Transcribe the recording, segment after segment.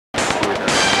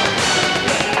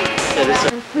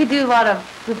We do a lot of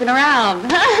flipping around.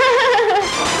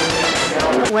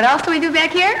 What else do we do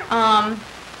back here?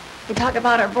 We talk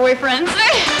about our boyfriends.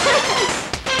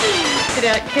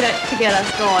 to get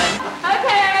us going.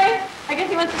 Okay. I guess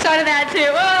he wants to start that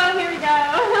too. Oh, here we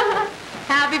go.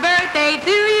 Happy birthday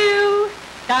to you,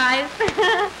 guys.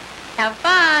 Have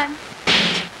fun.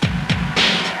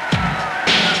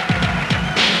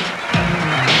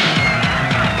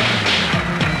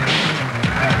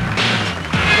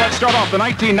 Let's start off the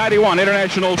 1991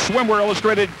 International Swimwear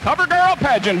Illustrated Cover Girl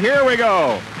Pageant. Here we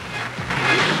go.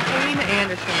 Helena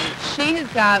Anderson. She has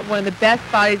got one of the best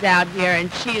bodies out here,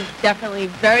 and she is definitely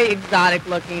very exotic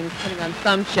looking, putting on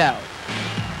some show.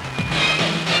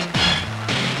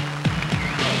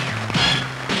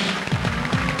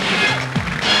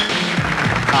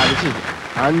 This is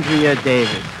Andrea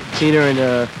Davis. I've seen her in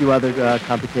a few other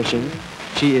competitions.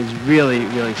 She is really,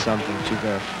 really something. She's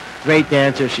a great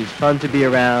dancer. She's fun to be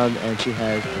around, and she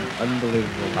has an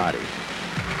unbelievable body.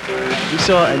 We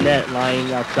saw Annette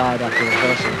lying outside after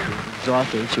rehearsal. She was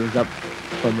exhausted. She was up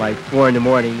from like 4 in the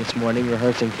morning this morning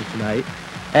rehearsing for tonight.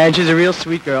 And she's a real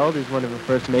sweet girl. This is one of her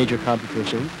first major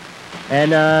competitions.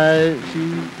 And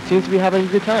she seems to be having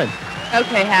a good time.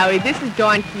 Okay, Howie, this is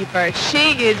Dawn Keefer.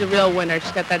 She is a real winner.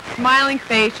 She's got that smiling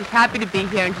face. She's happy to be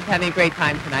here, and she's having a great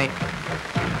time tonight.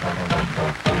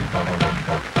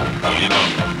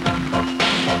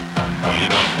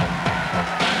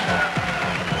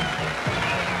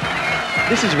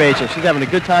 This is Rachael. She's having a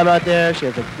good time out there. She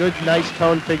has a good, nice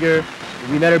toned figure.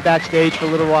 We met her backstage for a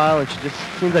little while, and she just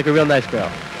seems like a real nice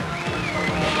girl.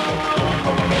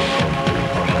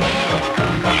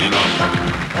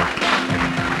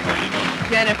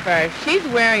 Jennifer, she's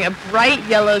wearing a bright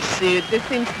yellow suit. This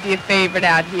seems to be a favorite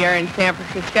out here in San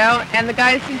Francisco, and the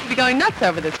guys seem to be going nuts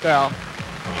over this girl.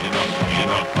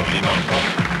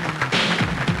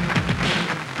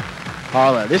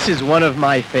 Carla, this is one of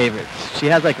my favorites. She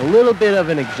has like a little bit of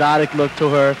an exotic look to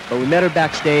her, but we met her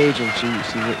backstage, and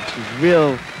she's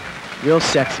real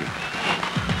sexy.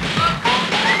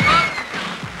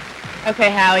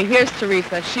 Okay, Howie, here's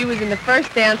Teresa. She was in the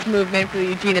first dance movement for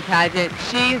the Ujena pageant.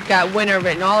 She's got winner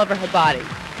written all over her body.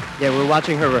 Yeah, we're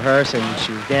watching her rehearse, and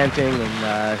she was dancing,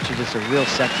 and she's just a real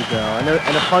sexy girl, and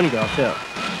a fun girl, too.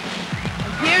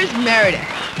 Here's Meredith.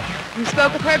 We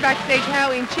spoke with her backstage,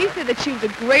 Howie, and she said that she was a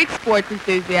great sports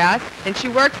enthusiast, and she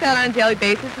works out on a daily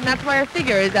basis, and that's why her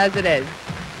figure is as it is.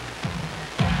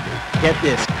 Get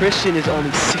this, Christian is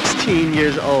only 16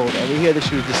 years old, and we hear that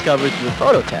she was discovered through a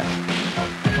photo test.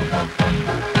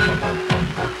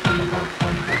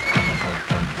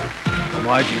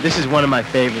 Margie, this is one of my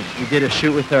favorites. We did a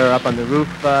shoot with her up on the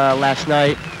roof last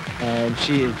night, and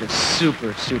she is just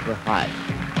super, super hot.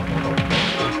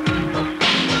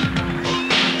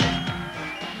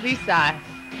 Lysa,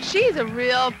 she's a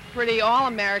real pretty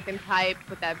all-American type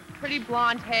with that pretty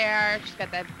blonde hair. She's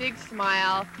got that big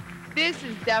smile. This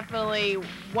is definitely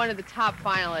one of the top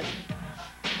finalists.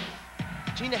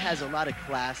 Gina has a lot of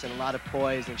class and a lot of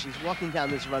poise, and she's walking down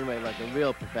this runway like a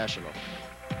real professional.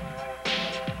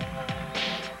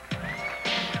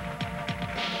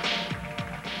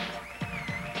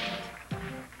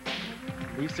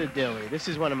 Dilley. This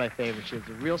is one of my favorites. She's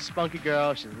a real spunky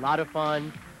girl. She's a lot of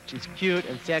fun. She's cute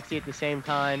and sexy at the same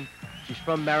time. She's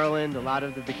from Maryland. A lot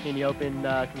of the Bikini Open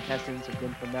contestants have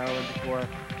been from Maryland before.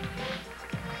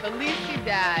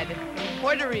 Felicidad from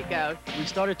Puerto Rico. We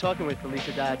started talking with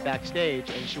Felicidad backstage,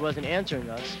 and she wasn't answering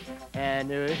us.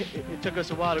 And it took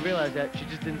us a while to realize that she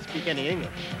just didn't speak any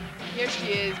English. Here she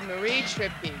is,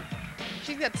 Tripke.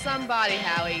 She's got some body,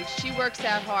 Howie. She works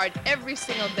out hard every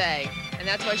single day, and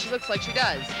that's why she looks like she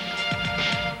does.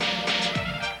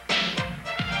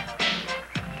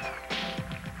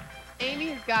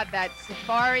 Amy's got that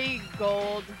safari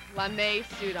gold lame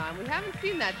suit on. We haven't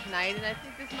seen that tonight, and I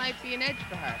think this might be an edge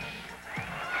for her.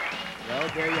 Well,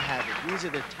 there you have it. These are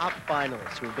the top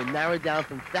finalists who have been narrowed down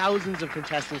from thousands of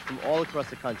contestants from all across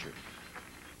the country.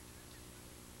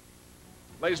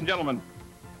 Ladies and gentlemen,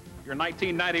 your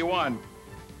 1991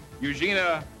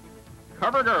 Ujena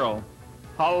cover girl,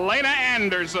 Helena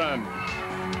Anderson.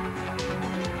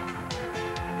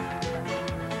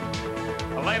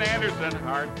 Helena Anderson,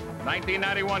 our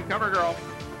 1991 cover girl,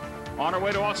 on her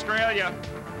way to Australia.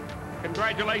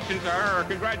 Congratulations to her.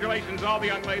 Congratulations to all the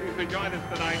young ladies who joined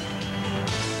us tonight.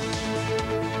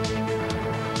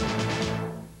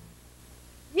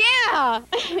 Yeah,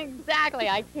 exactly.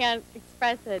 I can't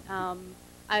express it. I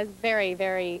was very,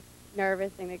 very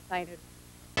nervous and excited.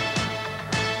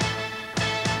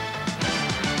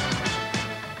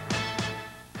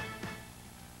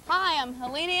 Hi, I'm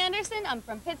Helena Anderson. I'm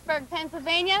from Pittsburgh,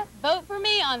 Pennsylvania. Vote for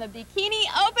me on the Bikini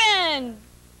Open.